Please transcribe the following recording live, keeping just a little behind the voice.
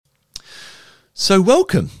So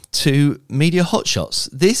welcome to Media Hotshots.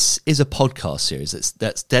 This is a podcast series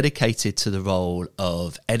that's dedicated to the role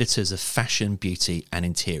of editors of fashion, beauty and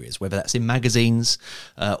interiors, whether that's in magazines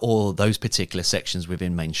or those particular sections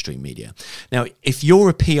within mainstream media. Now, if you're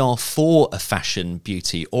a PR for a fashion,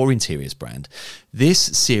 beauty or interiors brand, this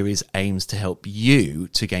series aims to help you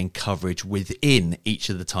to gain coverage within each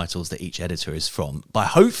of the titles that each editor is from by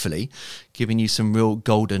hopefully giving you some real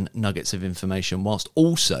golden nuggets of information whilst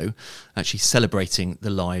also actually celebrating the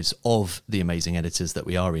lives of the amazing editors that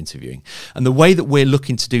we are interviewing. And the way that we're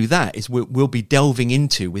looking to do that is we'll be delving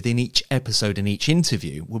into, within each episode and each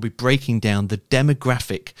interview, we'll be breaking down the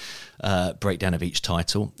demographic breakdown of each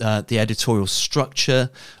title, the editorial structure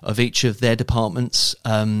of each of their departments,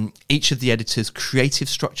 each of the editors' creative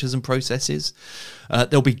structures and processes.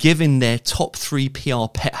 They'll be given their top 3 PR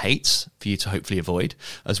pet hates for you to hopefully avoid,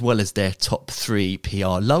 as well as their top 3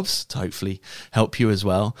 PR loves to hopefully help you as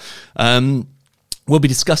well. We'll be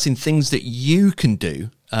discussing things that you can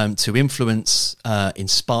do to influence,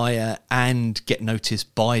 inspire and get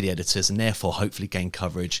noticed by the editors and therefore hopefully gain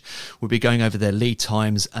coverage. We'll be going over their lead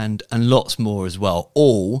times and lots more as well,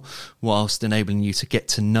 all whilst enabling you to get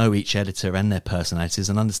to know each editor and their personalities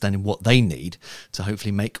and understanding what they need to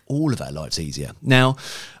hopefully make all of our lives easier. Now,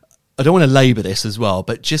 I don't want to labour this as well,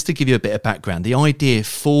 but just to give you a bit of background, the idea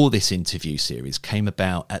for this interview series came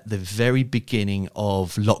about at the very beginning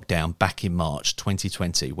of lockdown back in March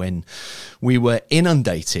 2020, when we were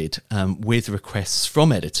inundated with requests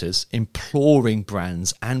from editors imploring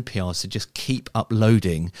brands and PRs to just keep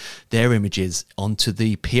uploading their images onto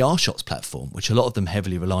the PR Shots platform, which a lot of them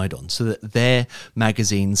heavily relied on, so that their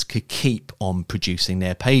magazines could keep on producing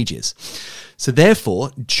their pages. So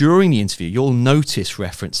therefore, during the interview, you'll notice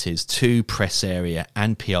references to Press Area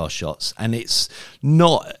and PR Shots, and it's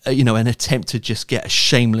not, an attempt to just get a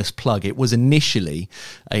shameless plug. It was initially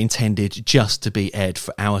intended just to be aired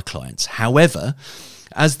for our clients. However,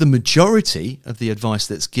 as the majority of the advice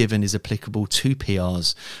that's given is applicable to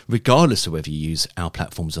PRs, regardless of whether you use our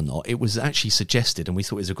platforms or not, it was actually suggested, and we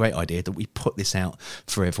thought it was a great idea, that we put this out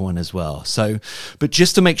for everyone as well. So, but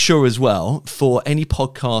just to make sure as well, for any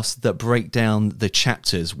podcasts that break down the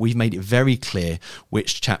chapters, we've made it very clear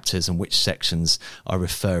which chapters and which sections are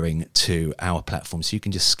referring to our platform. So you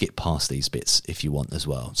can just skip past these bits if you want as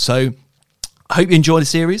well. So, I hope you enjoy the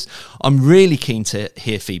series. I'm really keen to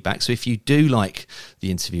hear feedback. So if you do like the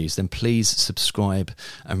interviews, then please subscribe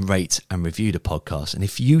and rate and review the podcast. And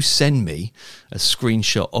if you send me a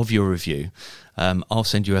screenshot of your review, I'll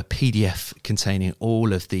send you a PDF containing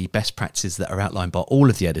all of the best practices that are outlined by all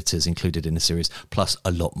of the editors included in the series, plus a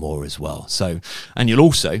lot more as well. So, and you'll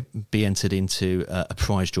also be entered into a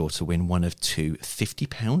prize draw to win one of 2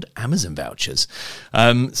 £50 Amazon vouchers.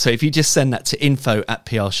 So if you just send that to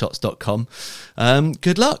info@prshots.com,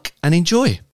 good luck and enjoy.